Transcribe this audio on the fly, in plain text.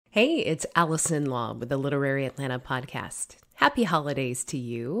Hey, it's Alison Law with the Literary Atlanta podcast. Happy holidays to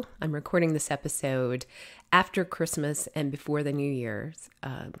you. I'm recording this episode after Christmas and before the New Year's.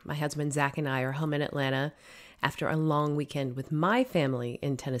 My husband Zach and I are home in Atlanta after a long weekend with my family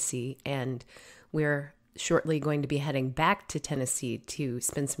in Tennessee, and we're shortly going to be heading back to Tennessee to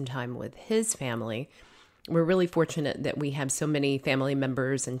spend some time with his family. We're really fortunate that we have so many family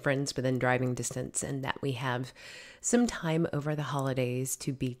members and friends within driving distance and that we have some time over the holidays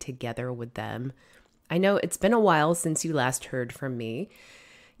to be together with them. I know it's been a while since you last heard from me.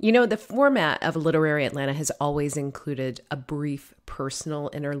 You know, the format of Literary Atlanta has always included a brief personal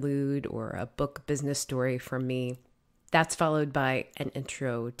interlude or a book business story from me. That's followed by an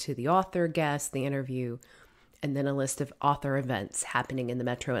intro to the author, guest, the interview, and then a list of author events happening in the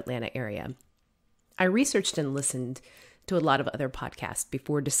metro Atlanta area. I researched and listened to a lot of other podcasts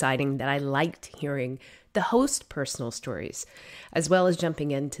before deciding that I liked hearing the host personal stories, as well as jumping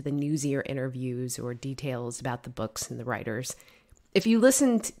into the newsier interviews or details about the books and the writers. If you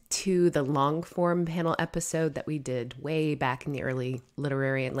listened to the long form panel episode that we did way back in the early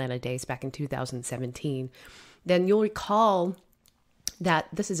Literary Atlanta days back in 2017, then you'll recall that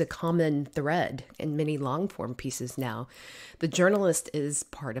this is a common thread in many long form pieces now. The journalist is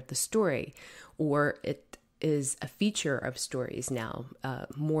part of the story, or it is a feature of stories now,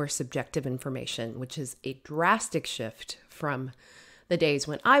 more subjective information, which is a drastic shift from the days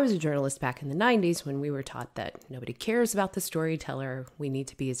when I was a journalist back in the 90s, when we were taught that nobody cares about the storyteller. We need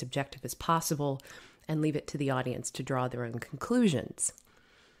to be as objective as possible and leave it to the audience to draw their own conclusions.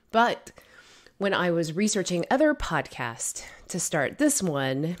 But when I was researching other podcasts to start this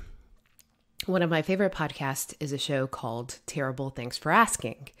one of my favorite podcasts is a show called Terrible Thanks for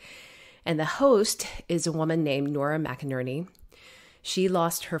Asking. And the host is a woman named Nora McInerney. She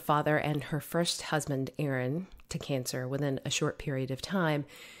lost her father and her first husband, Aaron, to cancer within a short period of time.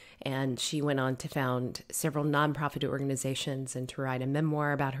 And she went on to found several nonprofit organizations and to write a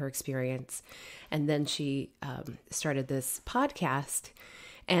memoir about her experience. And then she started this podcast.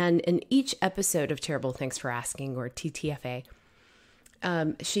 And in each episode of Terrible Thanks for Asking, or TTFA,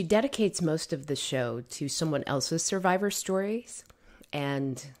 she dedicates most of the show to someone else's survivor stories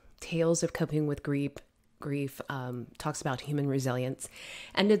and tales of coping with grief, talks about human resilience,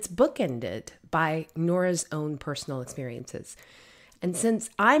 and it's bookended by Nora's own personal experiences. And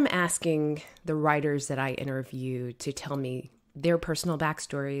since I'm asking the writers that I interview to tell me their personal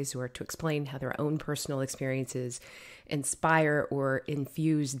backstories or to explain how their own personal experiences inspire or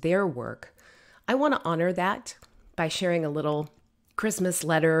infuse their work, I want to honor that by sharing a little Christmas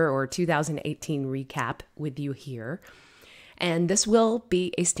letter or 2018 recap with you here. And this will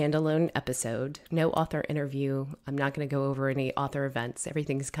be a standalone episode, no author interview. I'm not going to go over any author events.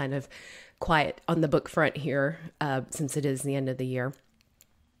 Everything's kind of quiet on the book front here since it is the end of the year.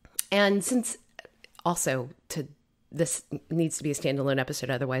 And since also this needs to be a standalone episode,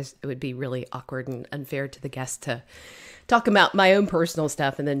 otherwise it would be really awkward and unfair to the guest to talk about my own personal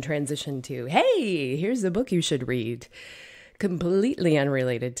stuff and then transition to, hey, here's the book you should read. Completely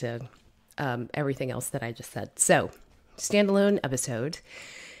unrelated to everything else that I just said. So, standalone episode.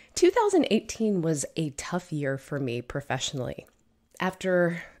 2018 was a tough year for me professionally.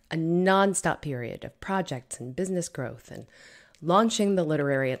 After a nonstop period of projects and business growth and launching the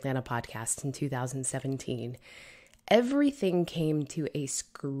Literary Atlanta podcast in 2017, everything came to a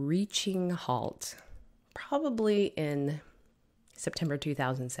screeching halt, probably in September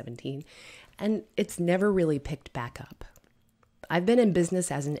 2017, and it's never really picked back up. I've been in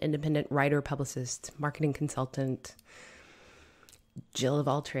business as an independent writer, publicist, marketing consultant, Jill of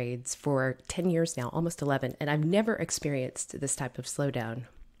all trades for 10 years now, almost 11, and I've never experienced this type of slowdown.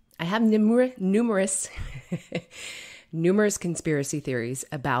 I have numerous conspiracy theories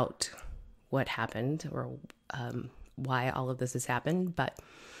about what happened or why all of this has happened, but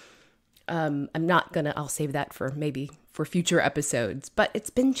I'll save that for future episodes. But it's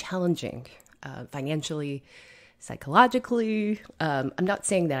been challenging financially, psychologically. I'm not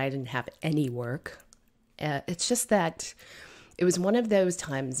saying that I didn't have any work. It's just that it was one of those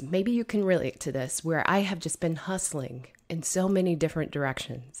times, maybe you can relate to this, where I have just been hustling in so many different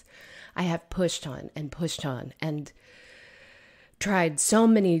directions. I have pushed on and tried so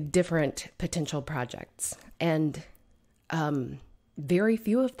many different potential projects, and very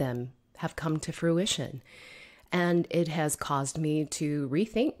few of them have come to fruition. And it has caused me to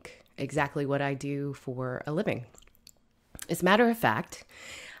rethink exactly what I do for a living. As a matter of fact,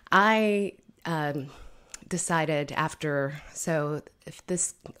 I decided if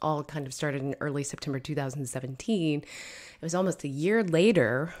this all kind of started in early September 2017, it was almost a year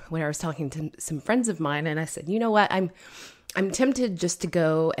later when I was talking to some friends of mine, and I said, you know what, I'm I'm tempted just to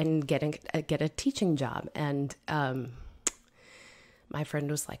go and get a teaching job. And my friend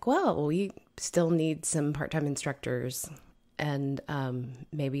was like, well, we still need some part-time instructors. And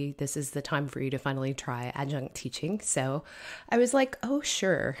maybe this is the time for you to finally try adjunct teaching. So I was like, oh,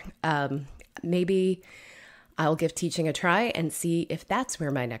 sure. Maybe I'll give teaching a try and see if that's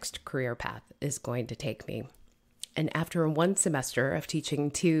where my next career path is going to take me. And after one semester of teaching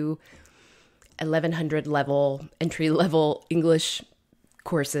 2 1100 level, entry level English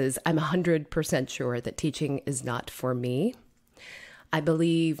courses, I'm 100% sure that teaching is not for me. I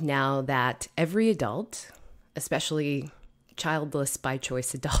believe now that every adult, especially childless by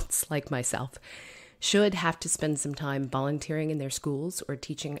choice adults like myself, should have to spend some time volunteering in their schools or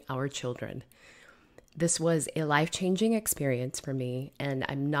teaching our children. This was a life-changing experience for me, and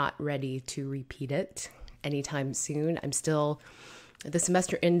I'm not ready to repeat it anytime soon. The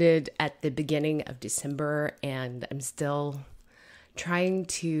semester ended at the beginning of December, and I'm still trying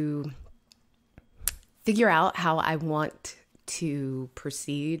to figure out how I want to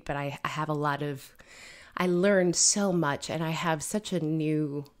proceed, but I learned so much, and I have such a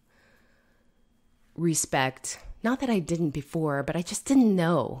new respect. Not that I didn't before, but I just didn't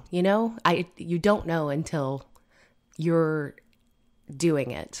know, you don't know until you're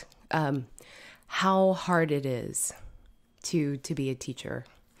doing it, how hard it is to be a teacher.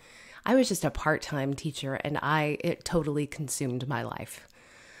 I was just a part-time teacher, and it totally consumed my life.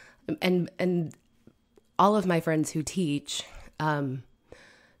 And all of my friends who teach,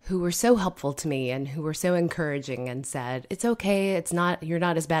 who were so helpful to me and who were so encouraging and said, it's okay, you're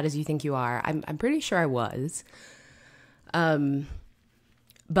not as bad as you think you are. I'm pretty sure I was.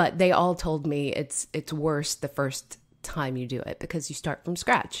 But they all told me it's worse the first time you do it because you start from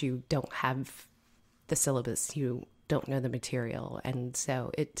scratch. You don't have the syllabus. You don't know the material. And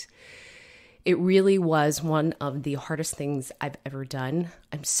so it really was one of the hardest things I've ever done.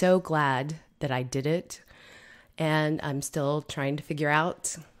 I'm so glad that I did it. And I'm still trying to figure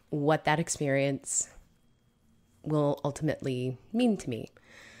out what that experience will ultimately mean to me.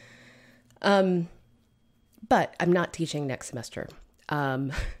 But I'm not teaching next semester.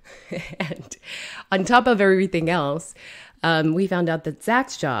 And on top of everything else, we found out that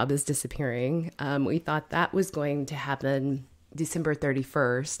Zach's job is disappearing. We thought that was going to happen December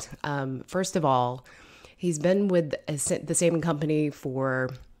 31st. First of all, he's been with the same company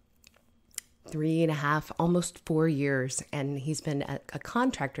for 3.5, almost 4 years, and he's been a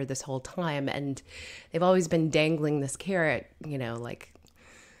contractor this whole time. And they've always been dangling this carrot, like,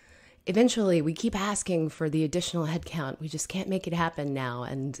 eventually we keep asking for the additional headcount. We just can't make it happen now.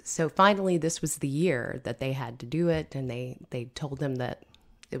 And so finally, this was the year that they had to do it. And they told him that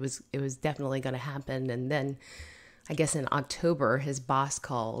it was definitely going to happen. And then I guess in October, his boss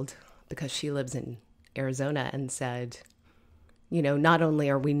called because she lives in Arizona and said, not only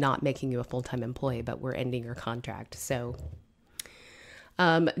are we not making you a full-time employee, but we're ending your contract. So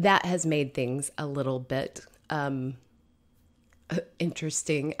that has made things a little bit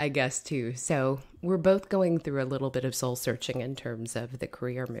interesting, I guess, too. So we're both going through a little bit of soul searching in terms of the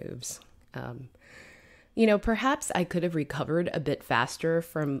career moves. Perhaps I could have recovered a bit faster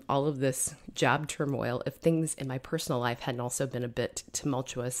from all of this job turmoil if things in my personal life hadn't also been a bit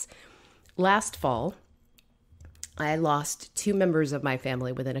tumultuous. Last fall, I lost 2 members of my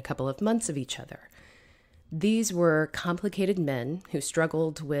family within a couple of months of each other. These were complicated men who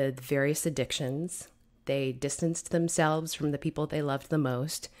struggled with various addictions. They distanced themselves from the people they loved the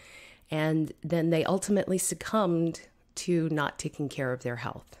most, and then they ultimately succumbed to not taking care of their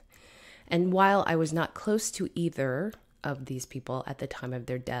health. And while I was not close to either of these people at the time of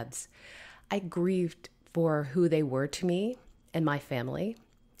their deaths, I grieved for who they were to me and my family,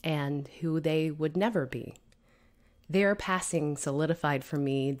 and who they would never be. Their passing solidified for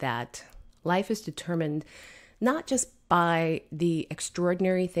me that life is determined not just by the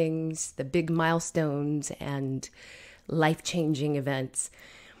extraordinary things, the big milestones and life-changing events.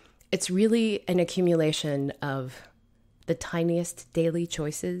 It's really an accumulation of the tiniest daily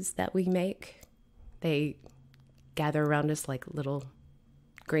choices that we make. They gather around us like little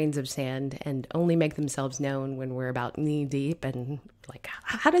grains of sand and only make themselves known when we're about knee deep and like,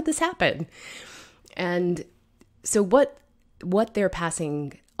 how did this happen? And so what their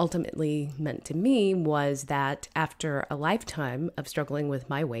passing ultimately meant to me was that after a lifetime of struggling with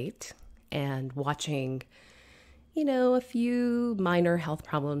my weight and watching, a few minor health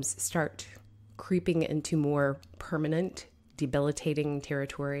problems start creeping into more permanent, debilitating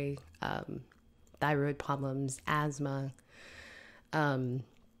territory, thyroid problems, asthma,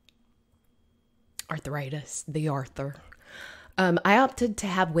 arthritis, the Arthur, I opted to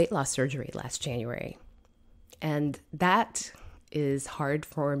have weight loss surgery last January. And that is hard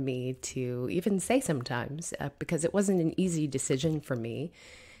for me to even say sometimes because it wasn't an easy decision for me.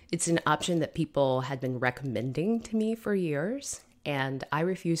 It's an option that people had been recommending to me for years, and I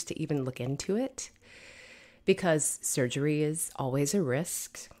refused to even look into it because surgery is always a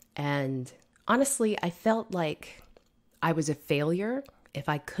risk. And honestly, I felt like I was a failure if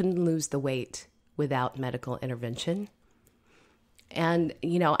I couldn't lose the weight without medical intervention. And,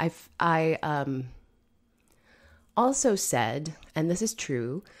 I also said, and this is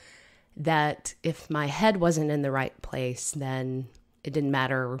true, that if my head wasn't in the right place, then it didn't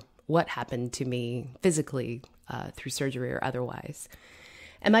matter what happened to me physically through surgery or otherwise.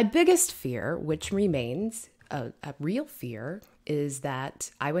 And my biggest fear, which remains a real fear, is that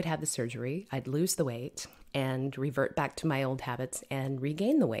I would have the surgery, I'd lose the weight, and revert back to my old habits and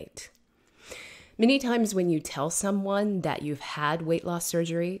regain the weight. Many times when you tell someone that you've had weight loss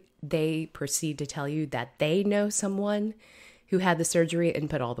surgery, they proceed to tell you that they know someone who had the surgery and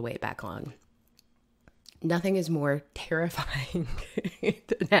put all the weight back on. Nothing is more terrifying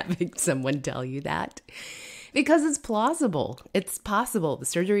than having someone tell you that, because it's plausible. It's possible. The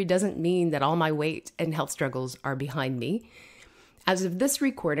surgery doesn't mean that all my weight and health struggles are behind me. As of this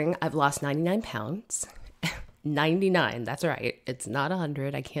recording, I've lost 99 pounds. 99, that's right. It's not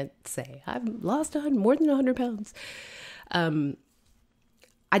 100. I can't say. I've lost more than 100 pounds.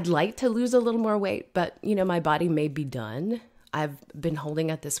 I'd like to lose a little more weight, but, my body may be done. I've been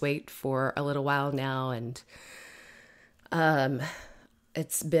holding at this weight for a little while now, and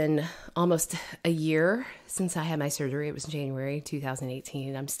it's been almost a year since I had my surgery. It was January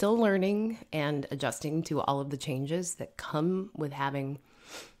 2018. I'm still learning and adjusting to all of the changes that come with having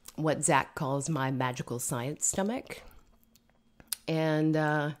what Zach calls my magical science stomach. And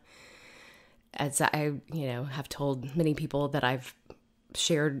as I, have told many people that I've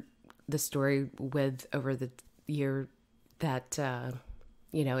shared the story with over the year, that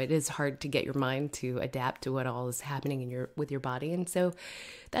it is hard to get your mind to adapt to what all is happening with your body. And so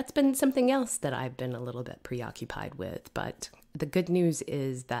that's been something else that I've been a little bit preoccupied with. But the good news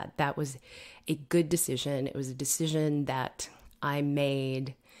is that that was a good decision. It was a decision that I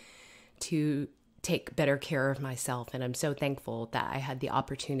made to take better care of myself. And I'm so thankful that I had the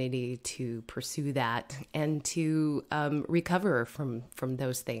opportunity to pursue that and to recover from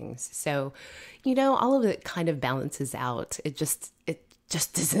those things. So, all of it kind of balances out. It just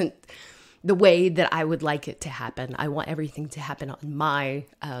isn't the way that I would like it to happen. I want everything to happen on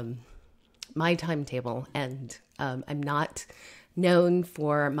my timetable. And I'm not known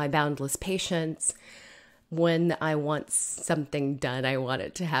for my boundless patience. When I want something done, I want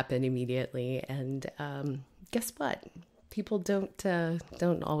it to happen immediately. And guess what? People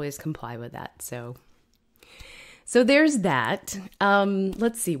don't always comply with that. So there's that.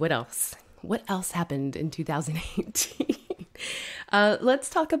 Let's see, what else? What else happened in 2018? Let's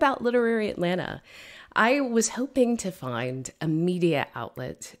talk about Literary Atlanta. I was hoping to find a media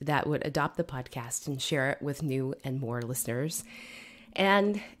outlet that would adopt the podcast and share it with new and more listeners.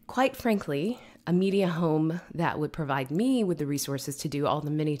 And quite frankly, a media home that would provide me with the resources to do all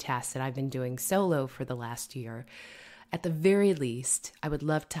the many tasks that I've been doing solo for the last year. At the very least, I would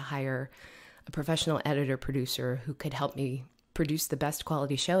love to hire a professional editor producer who could help me produce the best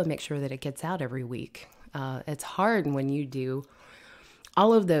quality show and make sure that it gets out every week. It's hard when you do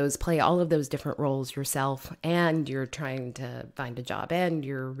play all of those different roles yourself, and you're trying to find a job, and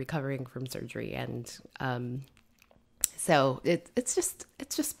you're recovering from surgery, and so it's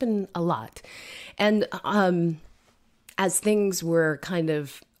just been a lot. And as things were kind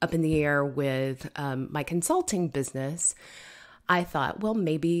of up in the air with my consulting business, I thought, well,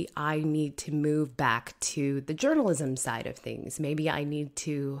 maybe I need to move back to the journalism side of things. Maybe I need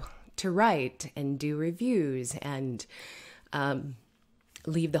to write and do reviews and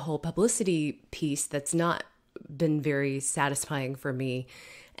leave the whole publicity piece that's not been very satisfying for me,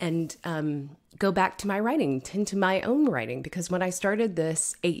 and go back to my writing, to my own writing. Because when I started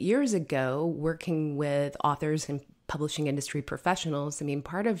this 8 years ago, working with authors and publishing industry professionals,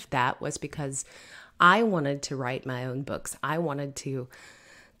 part of that was because I wanted to write my own books. I wanted to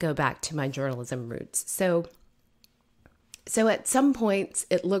go back to my journalism roots. So at some points,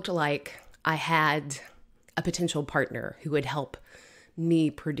 it looked like I had a potential partner who would help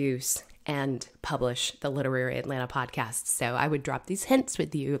me produce and publish the Literary Atlanta podcast. So I would drop these hints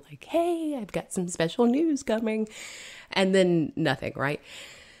with you like, hey, I've got some special news coming, and then nothing, right?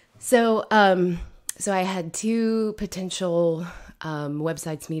 So I had two potential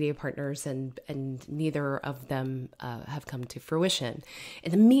websites, media partners, and neither of them have come to fruition.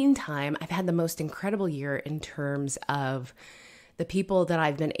 In the meantime, I've had the most incredible year in terms of the people that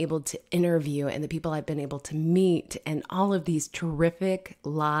I've been able to interview and the people I've been able to meet and all of these terrific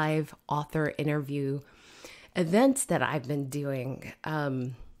live author interview events that I've been doing.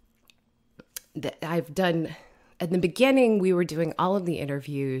 That I've done, at the beginning, we were doing all of the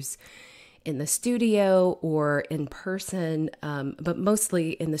interviews in the studio or in person, but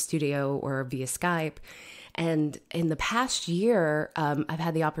mostly in the studio or via Skype. And in the past year, I've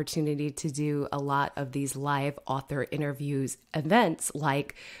had the opportunity to do a lot of these live author interviews events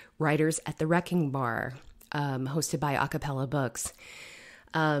like Writers at the Wrecking Bar, hosted by Acapella Books,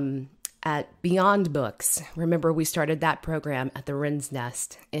 at Beyond Books. Remember, we started that program at the Wren's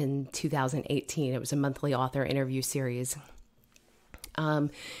Nest in 2018. It was a monthly author interview series. In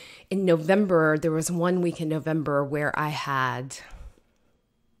November, there was 1 week in November where I had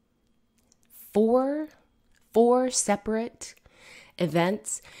four separate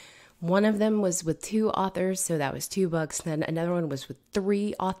events. One of them was with 2 authors, so that was 2 books. Then another one was with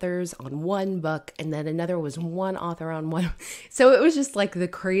 3 authors on 1 book, and then another was 1 author on 1. So it was just like the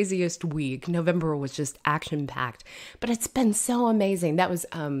craziest week. November was just action-packed, but it's been so amazing. That was,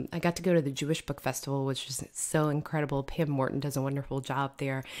 I got to go to the Jewish Book Festival, which is so incredible. Pam Morton does a wonderful job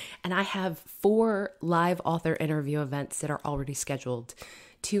there. And I have 4 live author interview events that are already scheduled,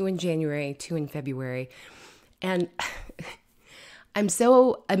 2 in January, 2 in February. And I'm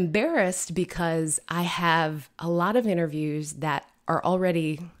so embarrassed because I have a lot of interviews that are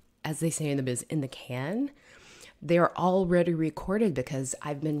already, as they say in the biz, in the can. They're already recorded because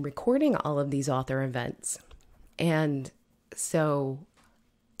I've been recording all of these author events. And so,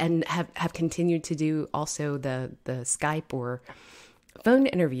 and have continued to do also the Skype or phone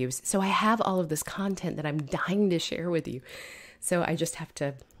interviews. So I have all of this content that I'm dying to share with you. So I just have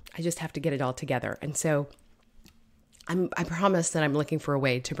to get it all together. And so I promise that I'm looking for a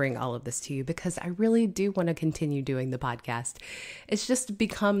way to bring all of this to you because I really do want to continue doing the podcast. It's just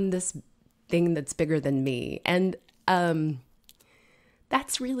become this thing that's bigger than me. And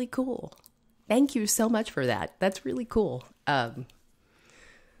that's really cool. Thank you so much for that. That's really cool.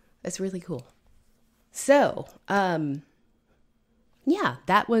 That's really cool. So, yeah,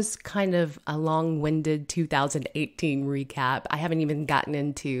 that was kind of a long-winded 2018 recap. I haven't even gotten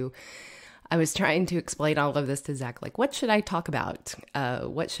into... I was trying to explain all of this to Zach, like, what should I talk about?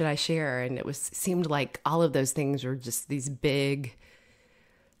 What should I share? And seemed like all of those things were just these big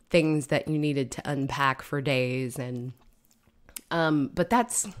things that you needed to unpack for days. And, but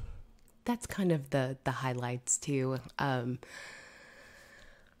that's kind of the highlights too.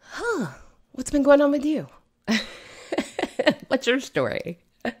 What's been going on with you? What's your story?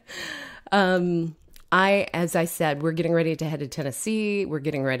 As I said, we're getting ready to head to Tennessee. We're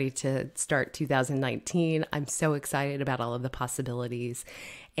getting ready to start 2019. I'm so excited about all of the possibilities.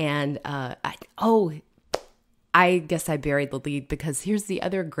 And I guess I buried the lead because here's the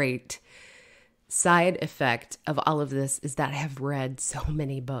other great side effect of all of this is that I have read so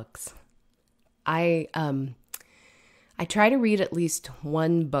many books. I try to read at least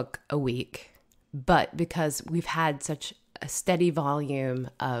 1 book a week, but because we've had such a steady volume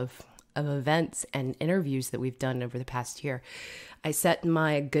of events and interviews that we've done over the past year, I set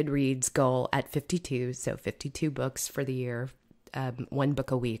my Goodreads goal at 52, so 52 books for the year, 1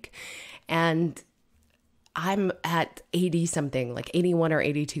 book a week. And I'm at 80 something, like 81 or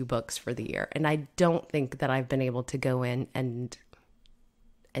 82 books for the year. And I don't think that I've been able to go in and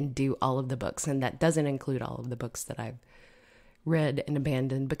do all of the books. And that doesn't include all of the books that I've read and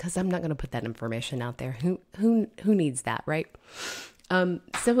abandoned because I'm not going to put that information out there. Who needs that, right?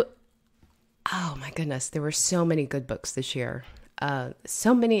 Oh my goodness, there were so many good books this year.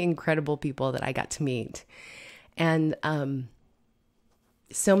 So many incredible people that I got to meet. And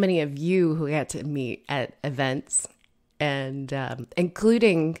so many of you who I got to meet at events, and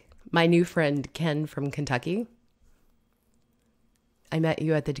including my new friend Ken from Kentucky. I met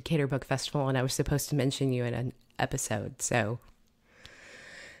you at the Decatur Book Festival, and I was supposed to mention you in an episode. So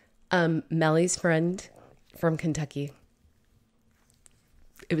Melly's friend from Kentucky.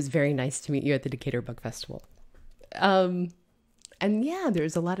 It was very nice to meet you at the Decatur Book Festival. And yeah,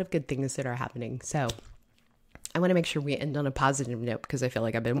 there's a lot of good things that are happening. So I want to make sure we end on a positive note because I feel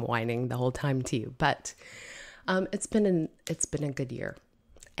like I've been whining the whole time to you. But it's been a good year.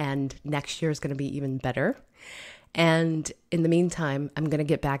 And next year is going to be even better. And in the meantime, I'm going to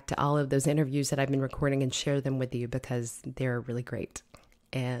get back to all of those interviews that I've been recording and share them with you because they're really great.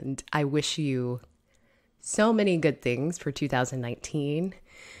 And I wish you so many good things for 2019.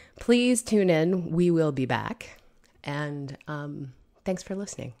 Please tune in. We will be back. And thanks for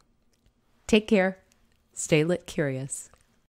listening. Take care. Stay lit curious.